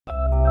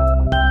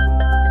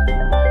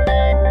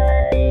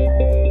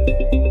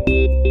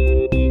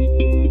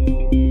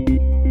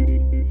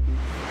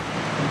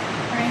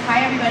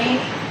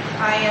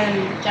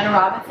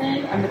Jenna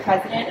Robinson. I'm the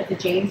president of the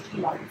James G.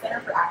 Martin Center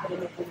for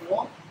Academic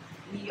Renewal.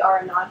 We are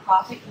a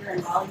nonprofit here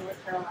in Raleigh,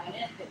 North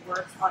Carolina that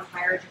works on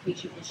higher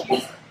education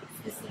issues.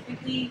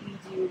 Specifically, we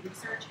do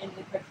research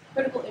into the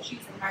critical issues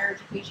in higher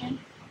education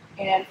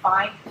and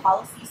find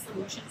policy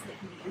solutions that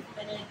can be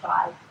implemented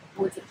by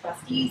boards of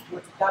trustees,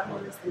 boards of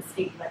governors, and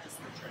state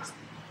legislatures.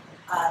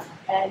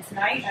 And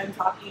tonight I'm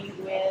talking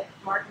with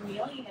Mark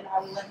McNeilly, and I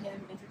will let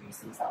him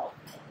introduce himself.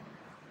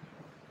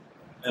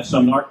 So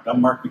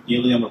I'm Mark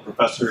McNeilly. I'm a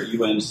professor at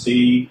UNC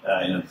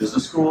in a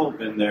business school.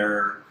 Been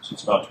there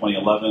since about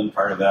 2011.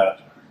 Prior to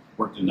that,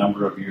 worked a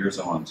number of years.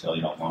 I won't tell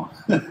you how long.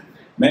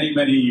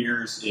 many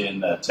years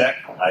in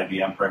tech,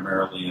 IBM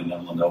primarily, and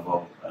then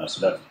Lenovo.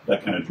 So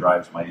that kind of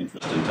drives my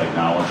interest in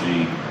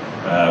technology.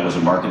 I was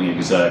a marketing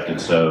exec,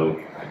 and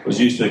so was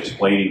used to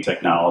explaining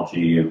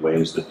technology in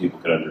ways that people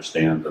could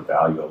understand the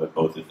value of it,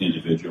 both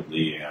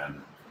individually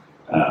and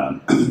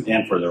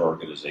for their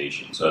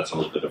organization. So that's a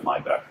little bit of my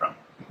background.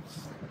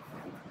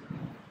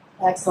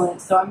 Excellent.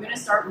 So I'm going to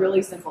start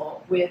really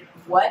simple with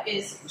what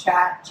is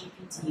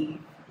ChatGPT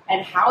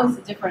and how is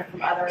it different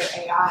from other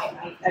AI?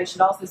 And I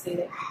should also say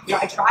that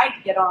I tried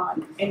to get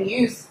on and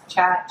use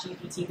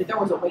ChatGPT, but there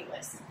was a wait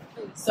list.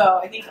 So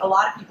I think a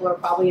lot of people are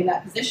probably in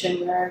that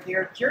position where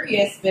they're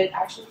curious but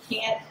actually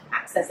can't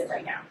access it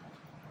right now.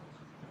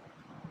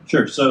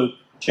 Sure. So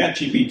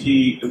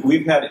ChatGPT,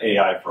 we've had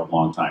AI for a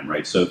long time,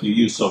 right? So if you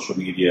use social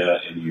media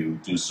and you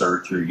do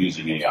search, you're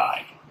using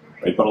AI.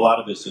 Right, but a lot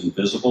of it's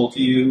invisible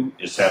to you.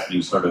 It's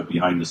happening sort of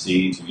behind the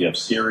scenes. If you have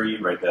Siri,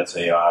 right, that's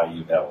AI.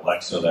 You have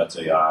Alexa, that's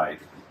AI.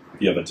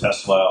 If you have a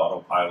Tesla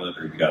autopilot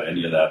or you've got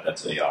any of that,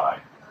 that's AI.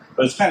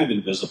 But it's kind of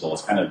invisible.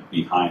 It's kind of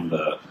behind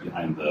the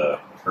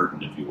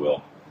curtain, if you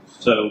will.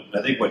 So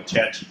I think what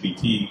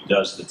ChatGPT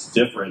does that's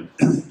different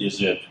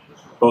is it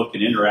both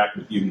can interact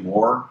with you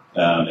more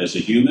as a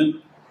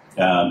human,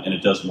 and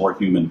it does more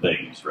human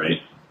things,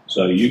 right?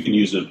 So you can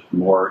use it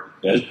more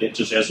as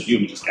a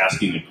human, just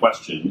asking it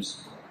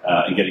questions.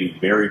 And getting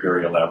very,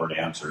 very elaborate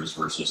answers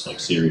versus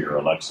like Siri or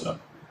Alexa.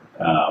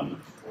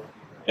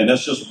 And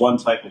that's just one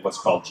type of what's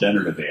called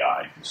generative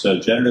AI. So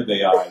generative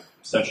AI,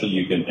 essentially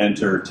you can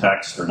enter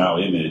text or now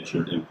image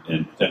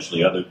and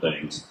potentially other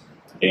things.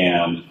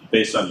 And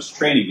based on its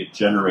training, it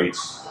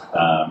generates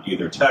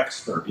either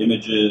text or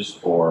images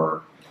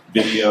or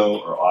video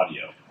or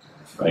audio,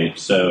 right?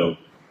 So,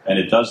 and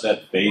it does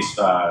that based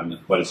on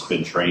what it's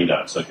been trained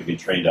on. So it could be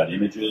trained on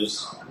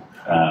images,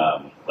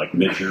 like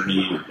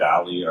Midjourney or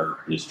DALL-E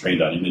is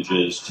trained on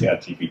images.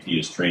 ChatGPT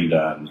is trained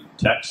on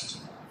text,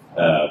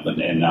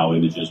 and now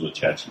images with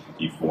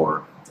ChatGPT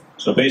 4.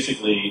 So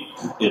basically,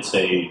 it's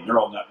a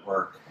neural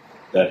network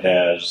that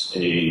has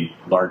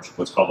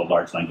what's called a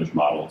large language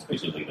model. It's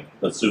basically,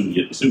 assume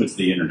it's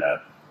the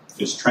internet.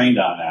 It's trained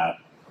on that,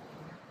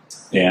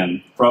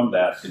 and from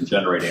that can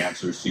generate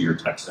answers to your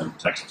text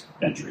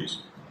entries.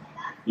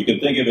 You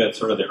can think of it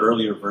sort of the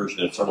earlier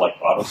version. It's sort of like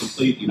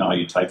autocomplete. You know how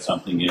you type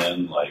something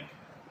in, like,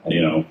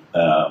 got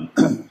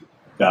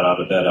out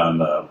of bed on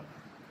the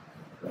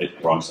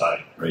wrong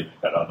side, right?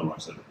 Got out on the wrong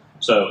side.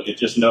 So it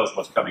just knows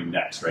what's coming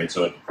next, right?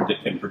 So it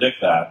can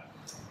predict that.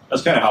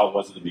 That's kind of how it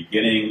was at the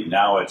beginning.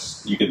 Now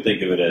you can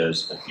think of it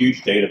as a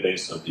huge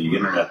database of the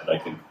internet that I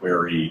can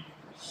query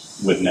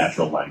with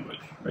natural language,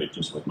 right?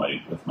 Just with my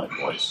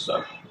voice.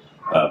 So,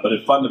 but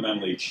it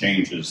fundamentally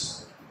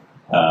changes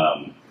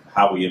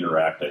how we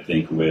interact, I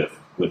think, with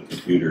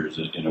computers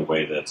in a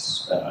way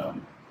that's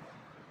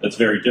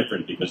very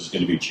different because it's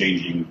going to be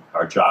changing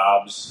our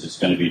jobs. It's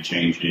going to be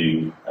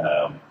changing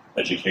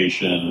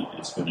education.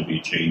 It's going to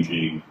be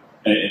changing,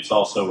 and it's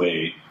also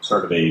a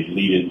sort of a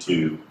lead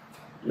into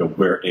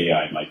where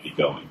AI might be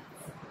going.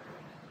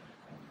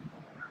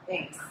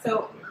 Thanks.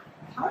 So,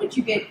 how did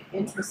you get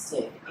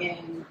interested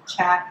in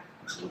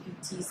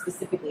ChatGPT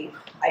specifically?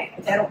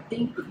 I don't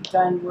think that you've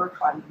done work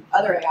on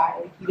other AI.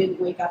 Like you didn't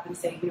wake up and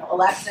say,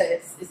 Alexa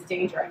is a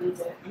danger. I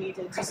need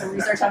to do some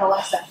research on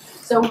Alexa.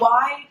 So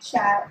why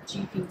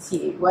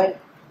ChatGPT? What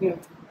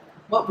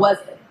was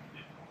it?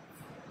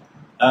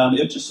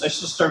 I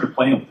just started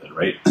playing with it,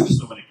 right?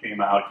 So when it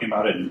came out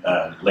in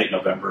late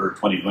November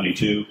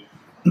 2022.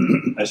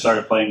 I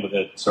started playing with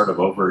it sort of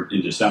over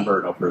in December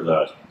and over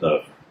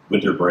the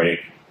winter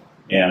break,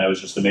 and I was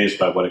just amazed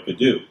by what it could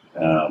do.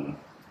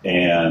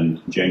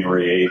 And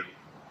January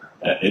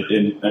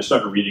 8th, I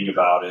started reading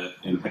about it,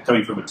 and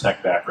coming from a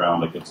tech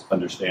background, I could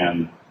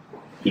understand,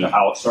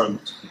 how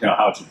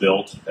it's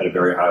built at a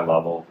very high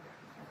level,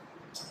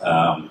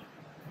 and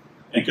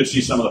could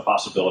see some of the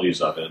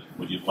possibilities of it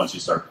once you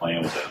start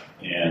playing with it.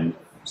 And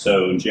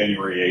so, on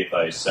January 8th,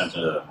 I sent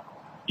an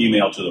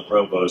email to the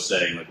provost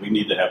saying, we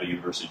need to have a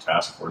university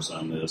task force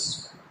on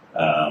this.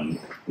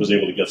 Was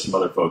able to get some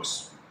other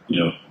folks,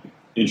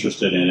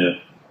 interested in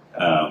it.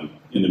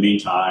 In the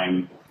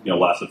meantime,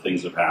 lots of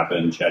things have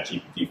happened.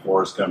 ChatGPT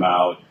 4 has come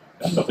out.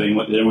 If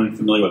anyone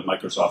familiar with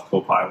Microsoft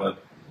Copilot?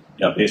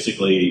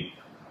 Basically,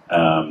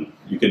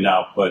 you can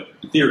now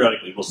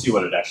theoretically, we'll see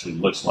what it actually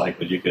looks like,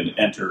 but you can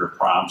enter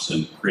prompts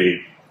and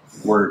create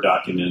Word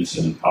documents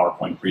and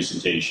PowerPoint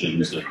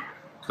presentations and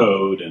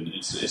code,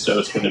 and so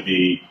it's going to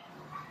be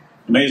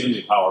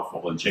amazingly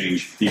powerful and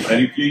change people.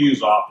 And if you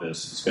use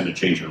Office, it's going to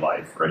change your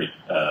life, right?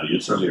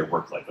 Certainly your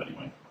work life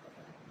anyway.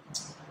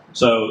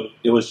 So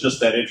it was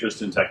just that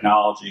interest in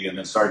technology and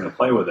then starting to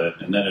play with it.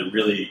 And then it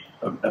really,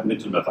 I'm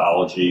into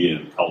mythology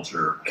and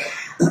culture.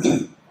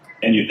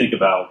 And you think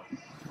about,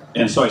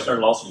 and so I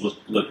started also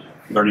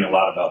learning a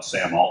lot about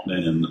Sam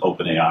Altman and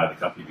OpenAI, the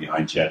company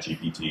behind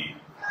ChatGPT.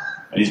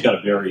 And he's got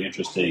a very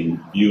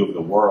interesting view of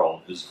the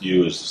world. His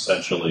view is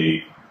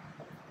essentially,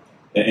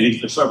 and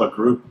he's sort of a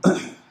group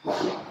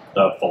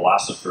of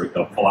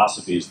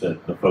philosophies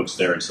that the folks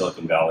there in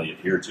Silicon Valley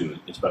adhere to,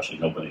 especially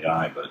in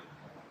OpenAI. But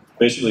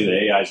basically,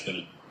 the AI is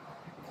going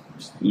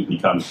to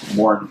become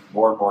more and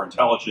more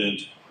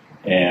intelligent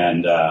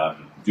and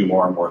do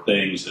more and more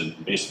things.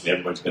 And basically,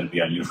 everybody's going to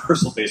be on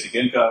universal basic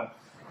income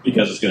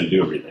because it's going to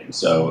do everything.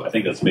 So I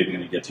think that's maybe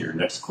going to get to your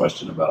next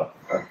question about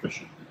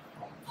artificial.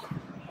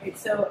 Right,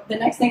 so the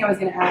next thing I was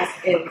going to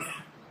ask is,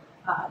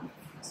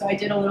 so I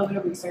did a little bit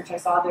of research. I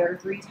saw there are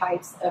 3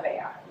 types of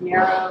AI: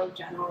 narrow,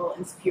 general,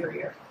 and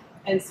superior.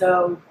 And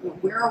so,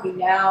 where are we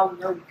now?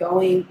 Where are we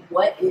going?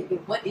 What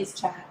is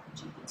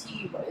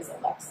ChatGPT? What is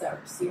Alexa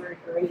or Siri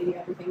or any of the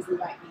other things we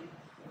might be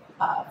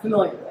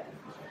familiar with?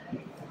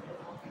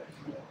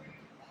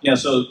 Yeah.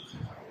 So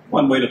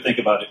one way to think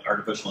about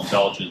artificial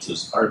intelligence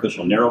is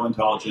artificial narrow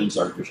intelligence,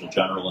 artificial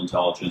general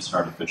intelligence, and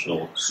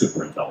artificial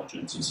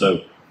superintelligence. And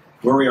so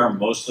where we are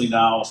mostly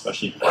now,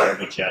 especially prior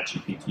to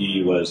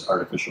ChatGPT, was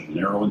artificial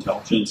narrow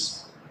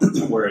intelligence,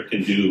 where it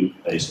can do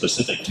a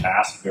specific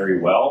task very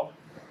well.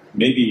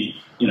 Maybe,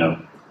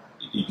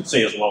 you could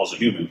say as well as a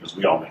human, because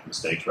we all make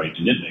mistakes, right?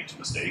 And it makes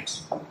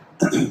mistakes.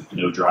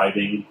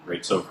 Driving,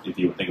 right? So if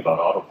you think about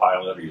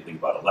autopilot, or you think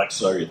about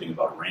Alexa, or you think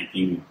about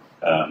ranking,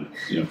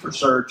 for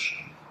search,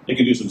 it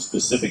can do some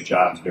specific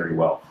jobs very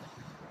well.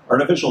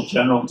 Artificial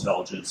general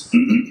intelligence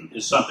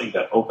is something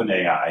that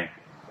OpenAI,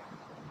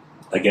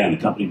 again, the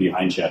company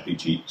behind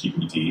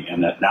ChatGPT,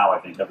 and that now I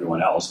think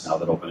everyone else, now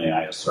that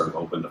OpenAI has sort of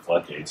opened the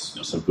floodgates,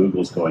 so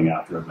Google's going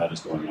after it,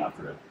 Meta's going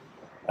after it.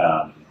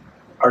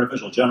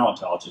 Artificial general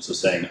intelligence is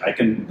saying, I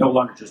can no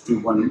longer just do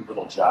one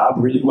little job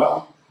really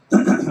well.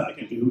 I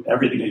can do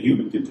everything a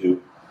human can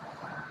do.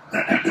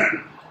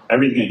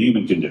 Everything a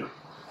human can do,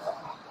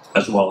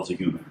 as well as a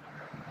human,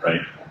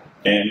 right?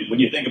 And when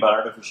you think about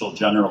artificial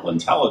general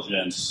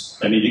intelligence,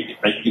 I mean, you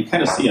can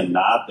kind of see a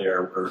nod there,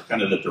 or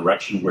kind of the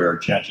direction where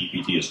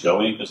ChatGPT is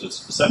going, because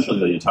it's essentially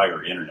the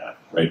entire internet,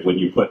 right? When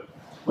you put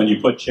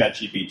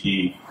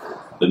ChatGPT,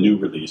 the new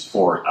release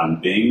for it,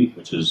 on Bing,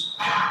 which is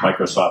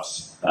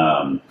Microsoft's,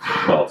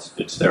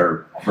 it's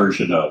their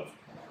version of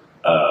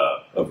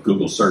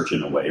Google Search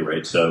in a way,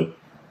 right? So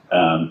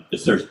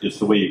it's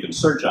the way you can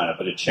search on it,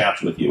 but it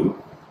chats with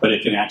you, but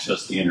it can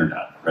access the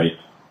internet, right?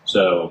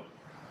 So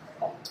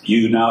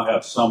you now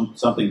have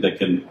something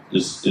that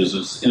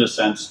is in a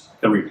sense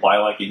can reply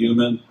like a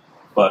human,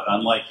 but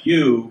unlike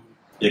you,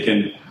 it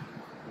can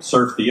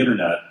surf the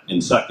internet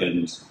in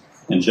seconds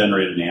and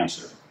generate an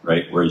answer,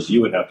 right? Whereas you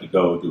would have to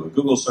go do a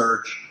Google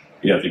search,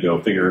 you have to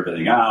go figure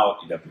everything out,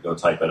 you have to go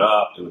type it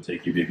up, it would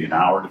take you maybe an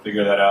hour to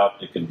figure that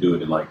out. It can do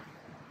it in like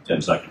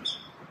 10 seconds,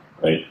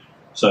 right?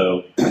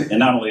 So, and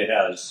not only it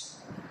has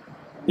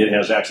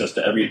access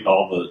to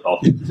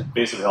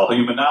basically all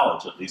human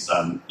knowledge, at least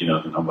on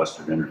the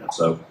Western internet.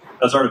 So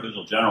that's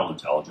artificial general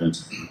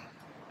intelligence.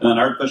 And then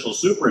artificial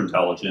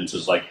superintelligence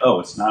is like,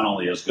 it's not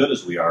only as good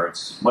as we are,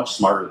 it's much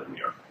smarter than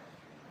we are.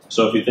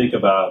 So if you think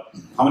about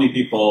how many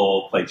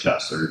people play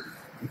chess or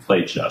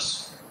play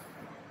chess,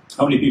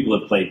 how many people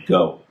have played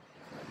Go?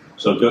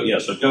 So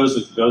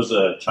Go's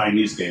a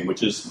Chinese game,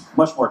 which is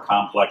much more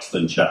complex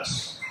than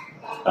chess.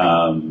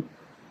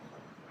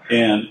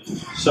 And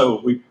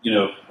so we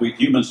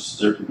humans,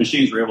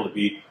 machines were able to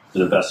beat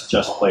the best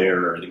chess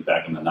player, I think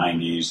back in the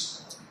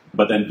 90s.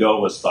 But then Go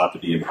was thought to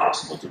be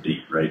impossible to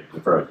beat, right?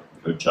 For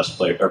a chess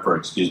player, or for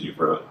a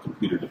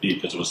computer to beat,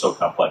 because it was so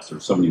complex. There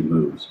were so many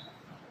moves.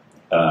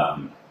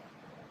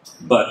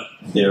 But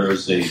there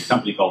is a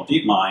company called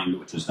DeepMind,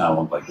 which is now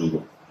owned by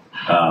Google,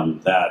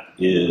 that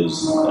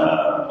is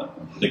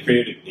they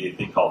created a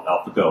thing called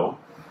AlphaGo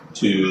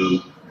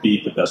to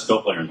beat the best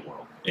Go player in the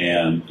world,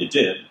 and it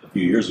did a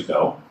few years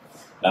ago.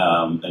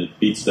 And it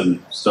beats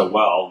them so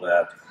well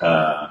that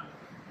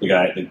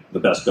the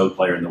best Go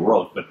player in the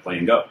world, quit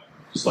playing Go.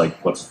 It's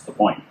like, what's the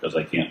point? Because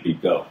I can't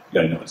beat Go.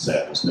 I know it's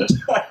sad, isn't it?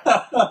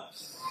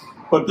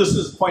 But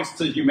this points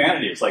to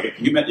humanity. It's like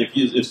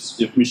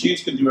if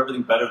machines can do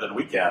everything better than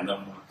we can, then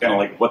kind of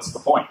like, what's the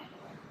point,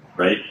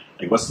 right?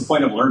 Like, what's the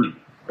point of learning,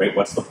 right?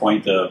 What's the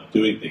point of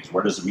doing things?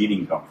 Where does the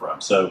meaning come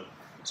from? So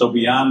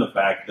beyond the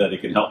fact that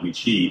it can help me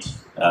cheat,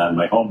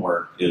 my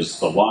homework is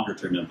the longer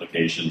term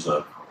implications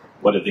of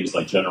what do things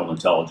like general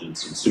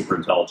intelligence and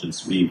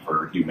superintelligence mean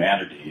for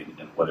humanity,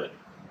 and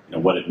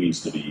what it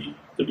means to be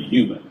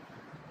human.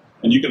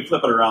 And you can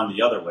flip it around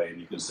the other way, and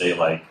you can say,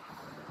 like,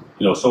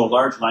 so a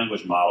large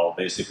language model,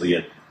 basically,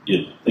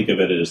 think of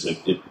it as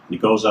it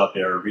goes out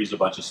there, reads a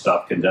bunch of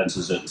stuff,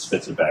 condenses it, and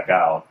spits it back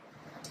out,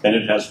 and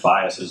it has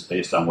biases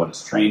based on what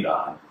it's trained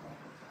on.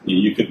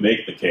 You could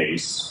make the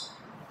case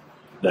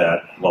that,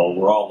 well,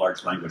 we're all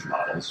large language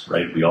models,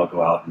 right? We all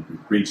go out and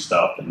read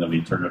stuff, and then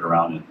we turn it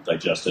around and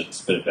digest it and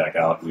spit it back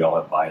out. We all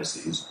have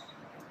biases.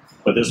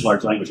 But this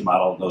large language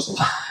model knows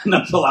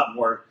a lot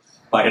more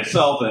by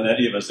itself than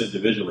any of us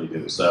individually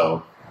do.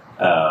 So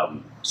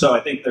I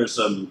think there's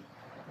some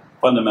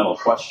fundamental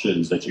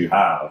questions that you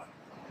have.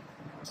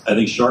 I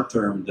think short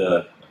term,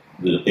 the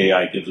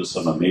AI gives us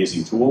some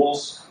amazing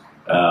tools.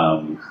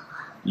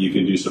 You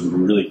can do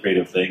some really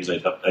creative things. I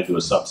do a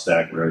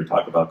Substack where I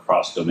talk about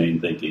cross-domain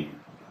thinking,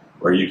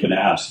 where you can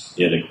ask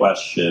it a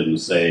question,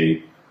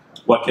 say,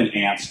 what can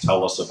ants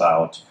tell us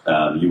about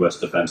U.S.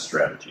 defense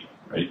strategy,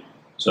 right?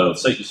 So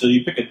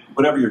you pick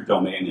whatever your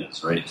domain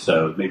is, right?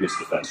 So maybe it's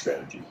defense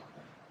strategy.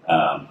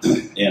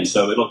 And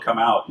so it'll come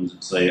out and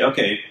say,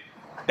 okay,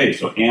 hey,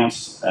 so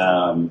ants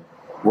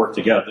work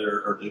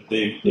together, or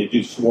they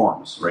do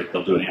swarms, right?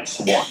 They'll do an ant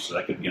swarm, so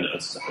that could be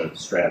a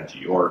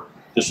strategy. Or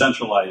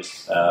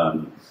decentralized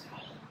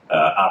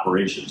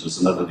operations is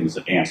another thing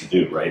that ants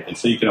do, right? And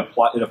so you can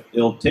apply,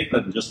 it'll take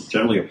them and just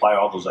generally apply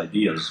all those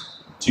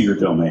ideas to your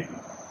domain,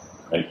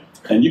 right?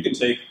 And you can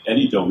take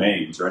any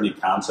domains or any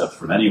concepts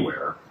from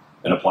anywhere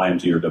and apply them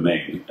to your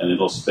domain, and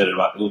it'll spit it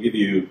out. It'll give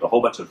you a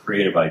whole bunch of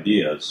creative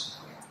ideas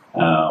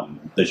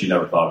that you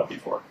never thought of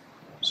before.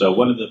 So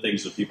one of the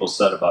things that people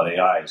said about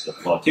AI is that,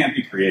 well, it can't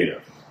be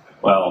creative.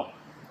 Well,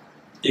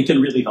 it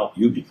can really help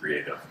you be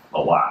creative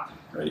a lot,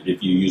 right,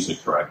 if you use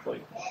it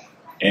correctly.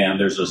 And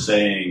there's a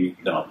saying,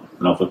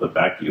 I'll flip it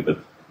back to you, but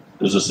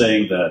there's a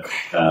saying that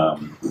a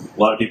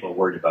lot of people are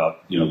worried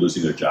about,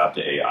 losing their job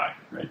to AI,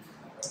 right?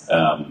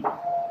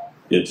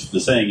 The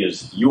saying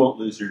is, you won't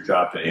lose your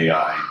job to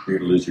AI, you're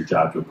going to lose your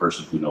job to a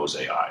person who knows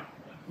AI,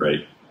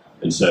 right?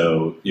 And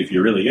so if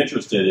you're really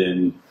interested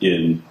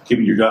in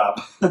keeping your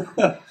job,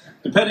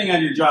 depending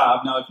on your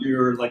job, now if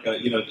you're like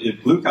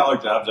if blue-collar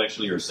jobs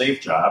actually are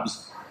safe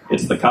jobs,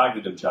 it's the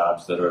cognitive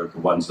jobs that are the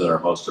ones that are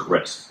most at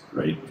risk,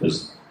 right?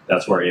 Because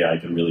that's where AI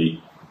can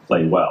really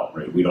play well,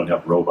 right? We don't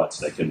have robots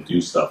that can do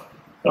stuff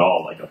at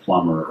all, like a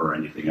plumber or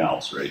anything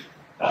else, right?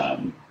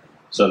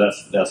 So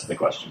that's the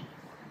question.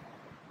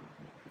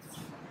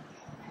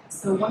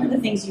 So one of the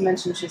things you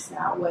mentioned just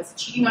now was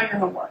cheating on your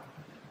homework.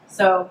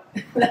 So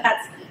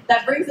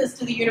that brings us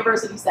to the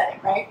university setting,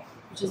 right?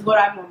 Which is what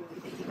I'm normally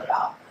thinking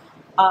about.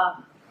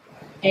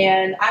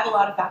 And I have a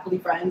lot of faculty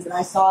friends, and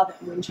I saw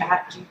that when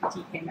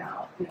ChatGPT came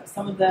out,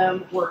 some of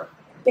them were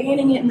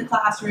banning it in the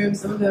classroom,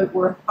 some of them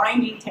were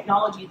finding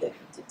technology that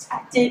could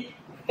detect it,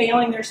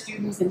 failing their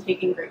students, and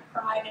taking great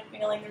pride in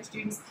failing their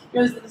students.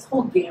 There's this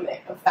whole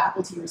gamut of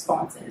faculty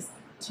responses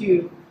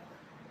to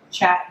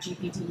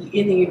ChatGPT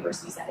in the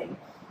university setting.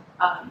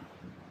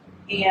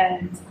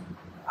 And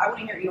I want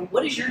to hear,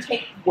 what is your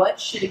take? What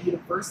should a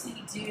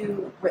university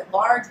do writ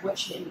large? What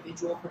should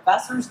individual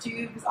professors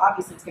do? Because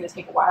obviously it's going to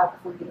take a while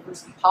before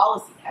university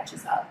policy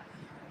catches up.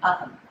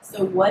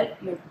 So what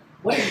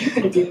are you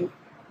going to do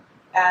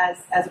as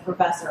a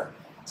professor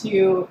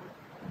to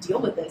deal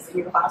with this in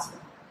your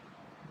classroom?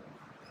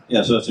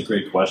 Yeah, so that's a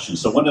great question.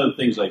 So one of the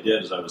things I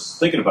did is I was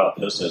thinking about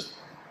this is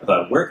I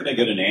thought, where can I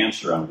get an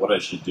answer on what I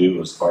should do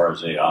as far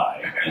as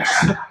AI?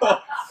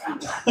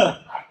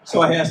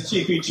 So I asked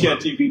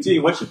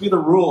ChatGPT, what should be the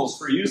rules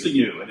for using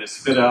you? And it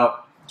spit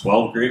out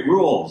 12 great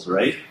rules,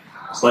 right?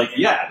 It's like,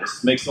 yeah,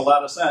 this makes a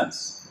lot of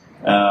sense.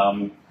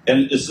 And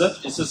it's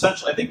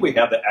essentially, I think we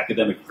have the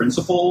academic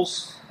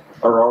principles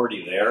are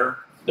already there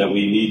that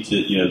we need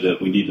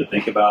to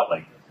think about.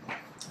 Like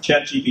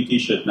ChatGPT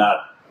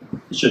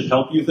should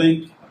help you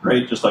think,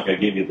 right? Just like I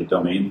gave you the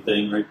domain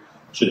thing, right?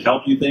 It should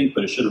help you think,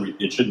 but it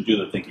shouldn't do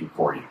the thinking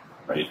for you,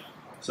 right?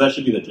 So that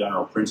should be the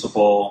general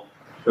principle.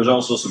 There's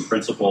also some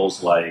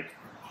principles like,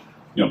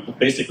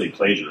 basically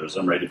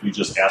plagiarism, right? If you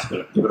just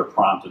give it a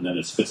prompt and then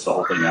it spits the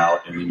whole thing out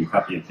and then you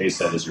copy and paste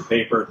that as your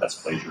paper, that's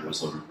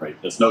plagiarism, right?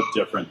 That's no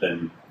different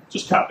than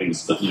just copying,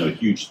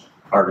 huge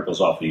articles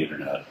off the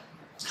internet.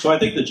 So I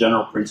think the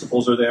general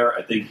principles are there.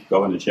 I think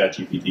going to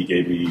ChatGPT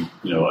gave me,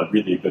 a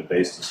really good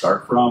base to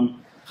start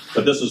from.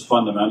 But this is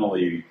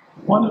fundamentally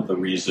one of the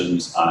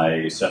reasons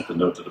I sent the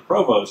note to the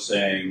provost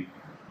saying,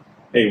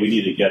 hey, we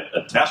need to get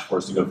a task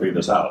force to go figure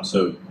this out.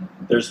 So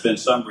there's been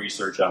some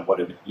research on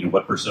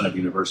what percent of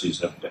universities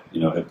have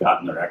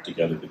gotten their act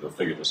together to go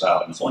figure this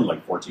out, and it's only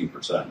like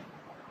 14%,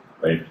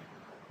 right?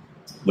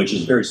 Which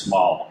is very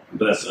small,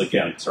 but that's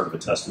again sort of a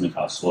testament to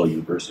how slow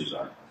universities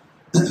are.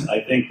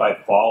 I think by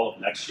fall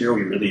of next year,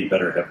 we really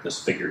better have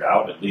this figured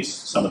out, at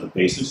least some of the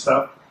basic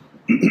stuff.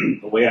 The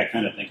way I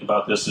kind of think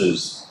about this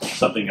is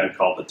something I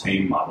call the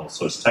TAME model.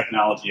 So it's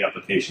technology,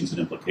 applications, and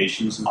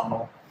implications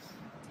model.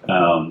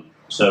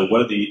 So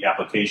what are the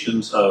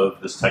applications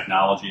of this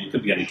technology? It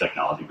could be any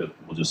technology, but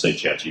we'll just say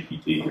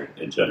ChatGPT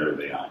and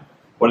generative AI.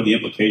 What are the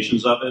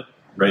implications of it?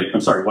 Right?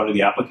 What are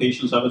the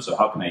applications of it? So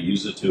how can I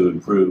use it to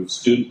improve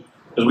student?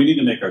 Because we need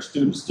to make our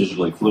students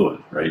digitally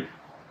fluent, right?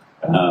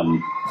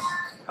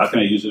 How can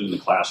I use it in the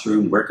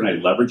classroom? Where can I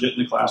leverage it in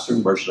the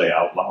classroom? Where should I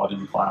outlaw it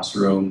in the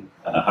classroom?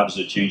 How does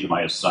it change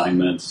my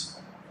assignments?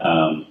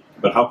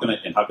 But how can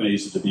I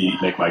use it to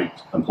make my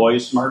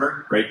employees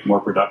smarter, right? More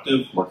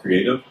productive, more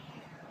creative?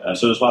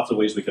 So there's lots of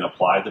ways we can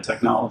apply the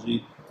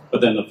technology.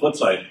 But then the flip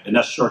side, and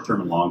that's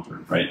short-term and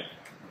long-term, right?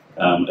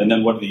 And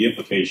then what are the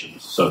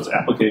implications? So it's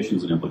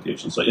applications and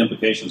implications. So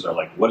implications are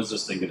like, what is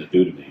this thing going to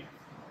do to me?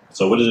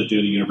 So what does it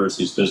do to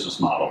universities' business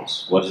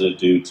models? What does it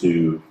do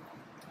to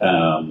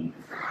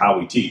how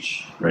we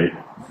teach, right?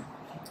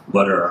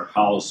 What are our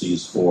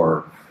policies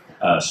for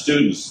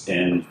students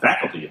and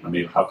faculty? I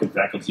mean, how can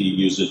faculty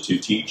use it to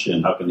teach,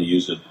 and how can they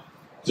use it?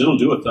 Because they don't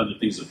do a ton of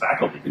things that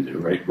faculty can do,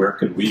 right? Where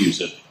could we use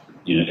it?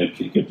 You know,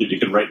 it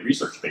could write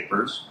research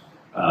papers.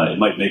 It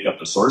might make up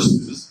the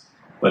sources,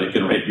 but it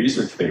can write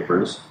research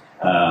papers.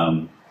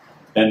 And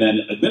then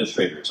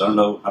administrators. I don't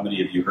know how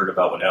many of you heard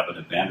about what happened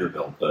at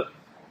Vanderbilt, but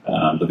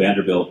the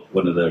Vanderbilt,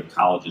 one of the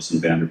colleges in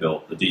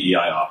Vanderbilt, the DEI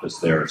office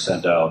there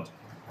sent out,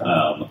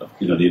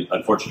 the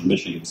unfortunate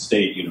Michigan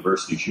State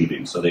University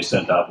shooting. So they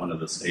sent out one of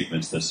the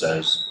statements that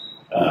says,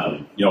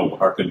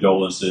 our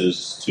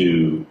condolences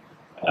to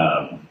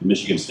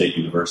Michigan State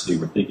University.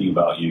 We're thinking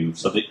about you.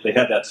 So they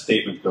had that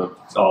statement go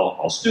to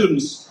all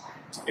students,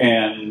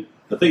 and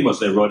the thing was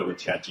they wrote it with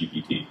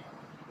ChatGPT,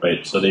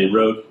 right? So they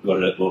wrote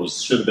what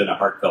should have been a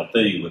heartfelt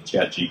thing with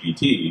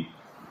ChatGPT,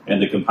 and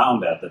to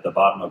compound that, at the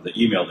bottom of the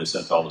email they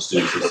sent to all the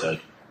students, it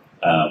said,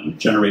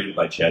 generated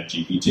by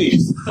ChatGPT.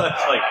 So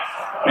it's like,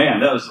 man,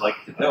 that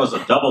was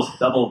a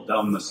double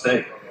dumb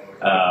mistake.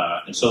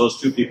 And so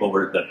those two people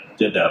that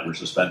did that were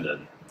suspended,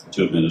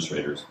 two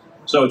administrators.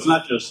 So it's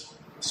not just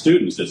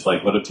students, it's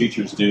like, what do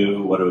teachers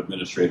do? What do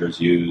administrators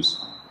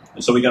use?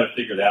 And so we got to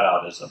figure that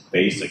out as a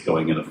basic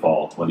going into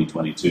fall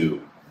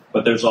 2022.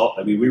 But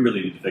we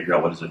really need to figure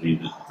out what does it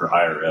mean for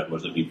higher ed,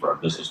 what does it mean for our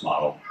business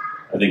model.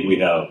 I think we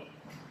have,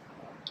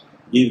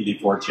 even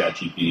before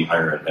ChatGPT,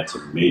 higher ed had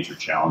some major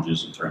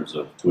challenges in terms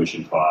of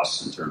tuition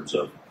costs, in terms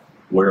of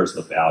where is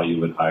the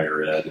value in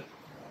higher ed,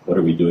 what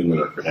are we doing with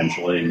our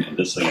credentialing, and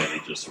this thing, I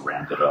think, just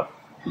ramped it up,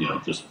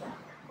 just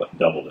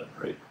doubled it,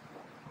 right?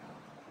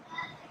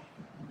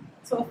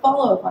 So a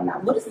follow-up on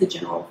that, what is the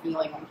general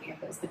feeling on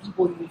campus, the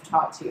people you've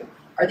talked to?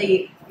 Are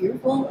they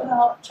fearful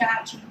about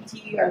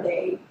ChatGPT? Are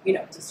they,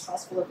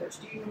 distrustful of their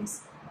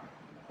students?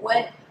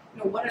 What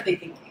are they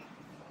thinking?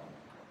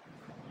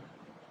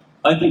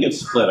 I think it's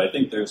split. I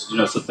think there's,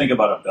 so think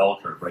about a bell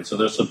curve, right? So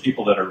there's some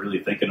people that are really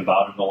thinking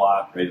about it a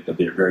lot, right? That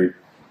they're very,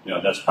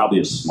 that's probably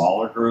a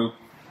smaller group.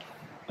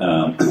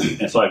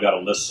 And so I've got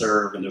a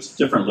listserv, and there's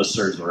different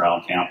listservs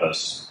around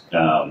campus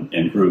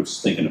and groups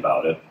thinking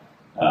about it.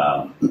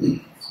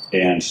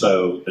 And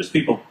so there's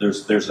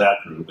that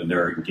group, and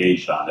they're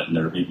engaged on it, and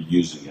they're maybe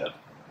using it.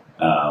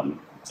 And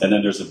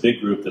then there's a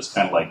big group that's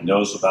kind of like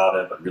knows about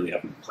it, but really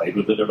haven't played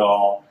with it at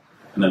all.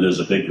 And then there's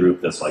a big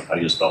group that's like, how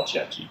do you spell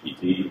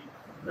ChatGPT,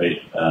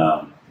 right?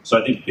 So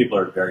I think people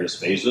are at various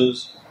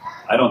phases.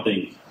 I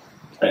think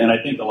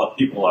a lot of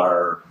people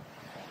are,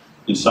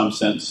 in some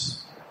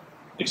sense,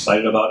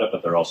 excited about it,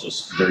 but they're also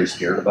very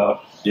scared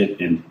about it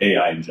in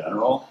AI in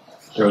general.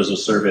 There was a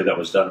survey that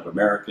was done of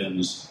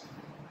Americans.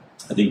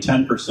 I think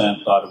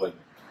 10% thought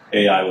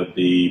AI would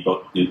be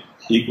both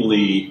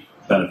equally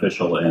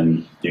beneficial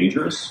and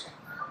dangerous.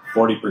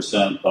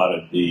 40% thought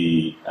it'd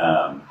be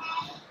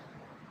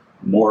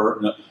more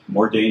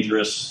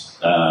dangerous.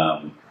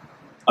 10%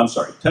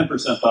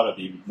 thought it'd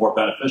be more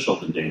beneficial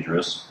than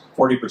dangerous.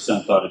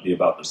 40% thought it'd be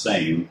about the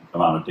same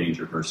amount of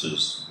danger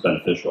versus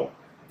beneficial.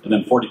 And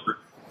then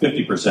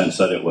 50%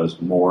 said it was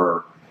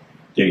more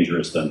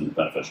dangerous than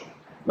beneficial,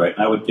 right?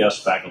 And I would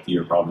guess faculty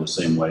are probably the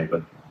same way,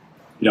 but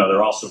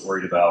they're also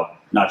worried about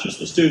not just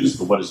the students,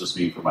 but what does this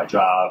mean for my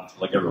job,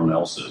 like everyone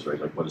else is,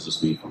 right? Like, what does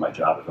this mean for my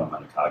job if I'm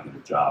on a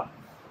cognitive job?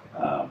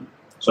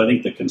 So I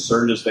think the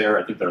concern is there.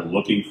 I think they're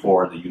looking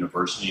for the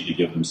university to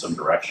give them some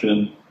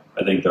direction.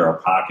 I think there are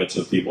pockets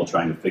of people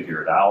trying to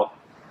figure it out.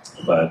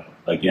 But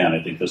again,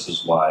 I think this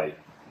is why,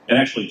 and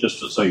actually, just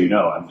so you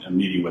know, I'm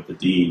meeting with the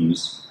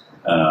deans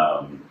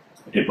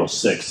April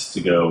 6th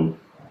to go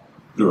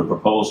do a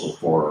proposal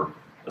for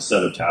a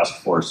set of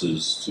task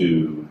forces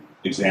to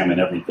examine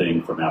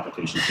everything from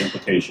application to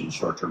implications,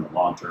 short-term and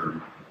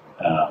long-term,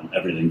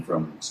 everything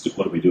from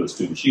what do we do with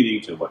student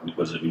cheating to what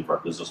does it mean for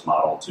our business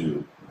model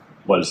to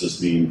what does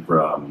this mean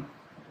from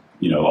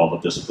all the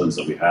disciplines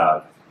that we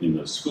have in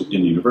the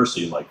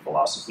university, like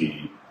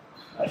philosophy,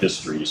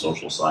 history,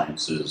 social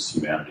sciences,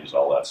 humanities,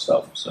 all that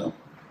stuff. So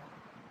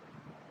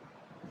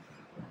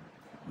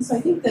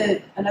I think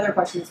that another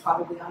question that's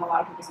probably on a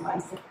lot of people's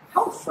minds is,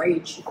 how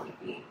afraid should we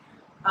be?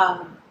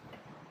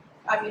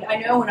 I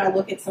know when I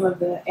look at some of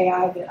the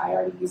AI that I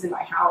already use in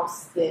my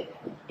house that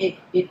it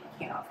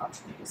cannot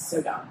function. It is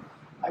so dumb.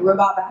 My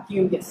robot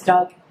vacuum gets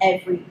stuck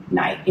every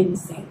night in the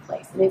same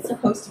place. And it's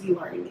supposed to be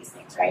learning these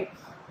things, right?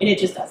 And it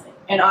just doesn't.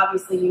 And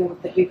obviously,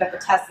 we've got the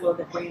Tesla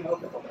that ran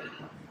over the lady.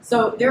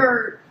 So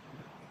there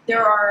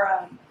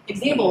are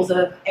examples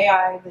of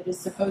AI that is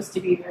supposed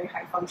to be very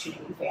high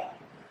functioning and failing.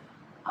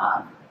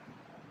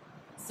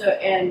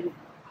 And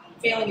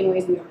failing in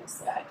ways we don't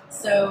expect.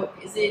 So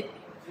is it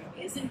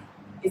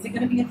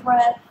going to be a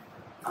threat?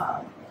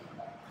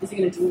 Is it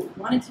going to do what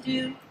we want it to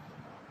do?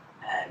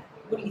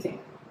 What do you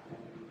think?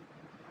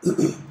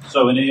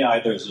 So in AI,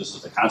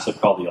 there's a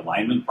concept called the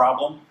alignment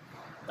problem.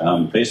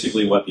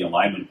 Basically, what the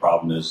alignment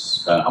problem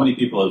is, how many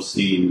people have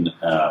seen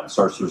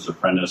Sorcerer's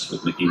Apprentice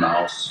with Mickey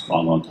Mouse a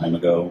long, long time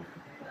ago?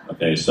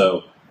 Okay,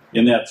 so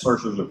in that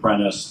Sorcerer's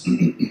Apprentice,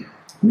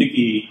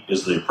 Mickey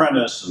is the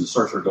apprentice, and the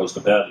sorcerer goes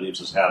to bed, leaves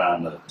his hat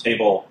on the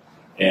table,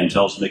 and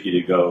tells Mickey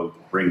to go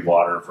bring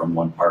water from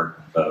one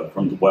part,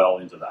 from the well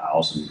into the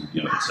house,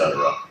 and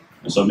etc.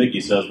 And so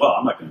Mickey says, well,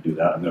 I'm not going to do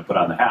that. I'm going to put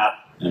on the hat,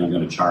 and I'm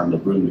going to charm the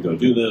broom to go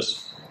do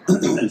this.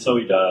 And so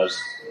he does,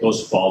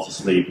 falls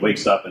asleep,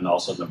 wakes up, and all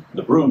of a sudden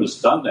the broom has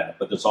done that,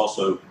 but it's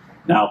also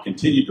now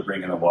continued to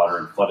bring in the water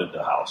and flooded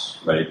the house,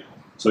 right?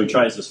 So he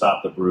tries to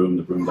stop the broom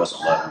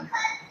doesn't let him.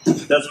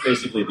 That's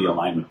basically the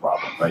alignment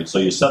problem, right? So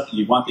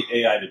you want the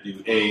AI to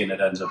do A, and it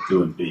ends up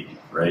doing B,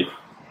 right?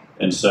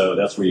 And so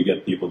that's where you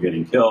get people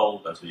getting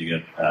killed. That's where you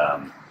get,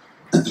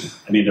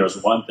 there was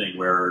one thing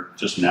where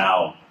just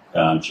now,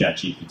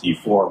 ChatGPT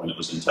 4, when it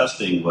was in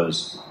testing,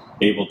 was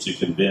able to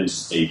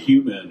convince a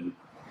human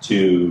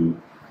to,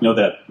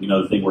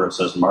 the thing where it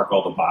says mark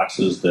all the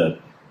boxes that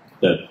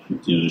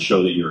to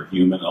show that you're a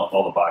human,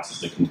 all the boxes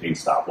that contain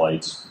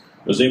stoplights.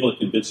 It was able to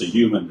convince a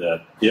human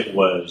that it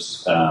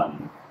was,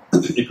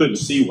 it couldn't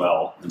see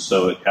well, and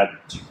so it had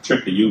to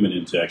trick the human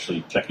into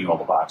actually checking all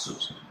the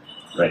boxes,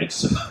 right?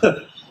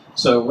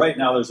 So right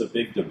now there's a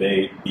big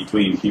debate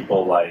between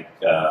people like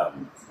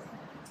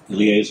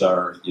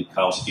Eleazar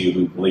Yudkowsky,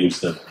 who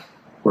believes that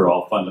we're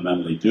all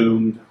fundamentally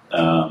doomed,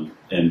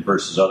 and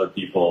versus other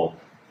people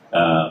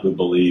who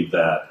believe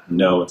that,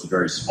 no, it's a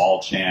very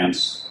small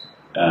chance.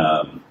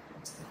 And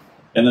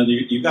then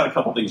you've got a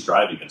couple things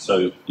driving it.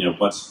 So,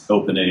 once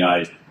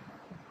OpenAI,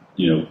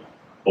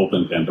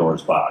 opened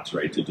Pandora's box,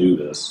 right, to do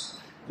this,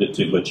 with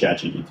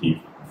ChatGPT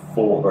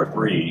 4 or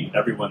 3,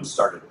 everyone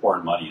started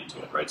pouring money into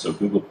it, right? So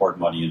Google poured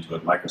money into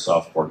it,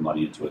 Microsoft poured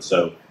money into it.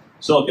 So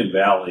Silicon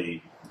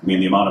Valley,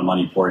 the amount of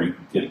money poured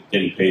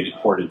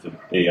into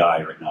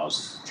AI right now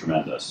is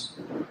tremendous.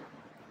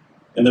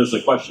 And there's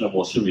the question of,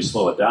 well, should we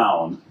slow it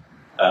down?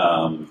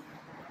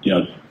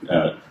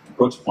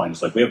 Brooks' point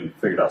is like, we haven't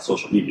figured out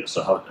social media,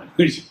 so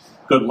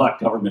good luck,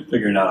 government,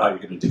 figuring out how you're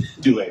going to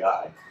do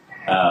AI.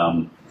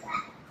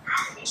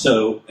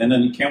 And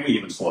then can we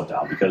even slow it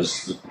down?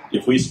 Because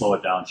if we slow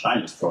it down,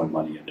 China's throwing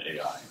money into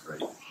AI,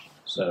 right?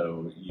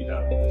 So you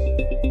have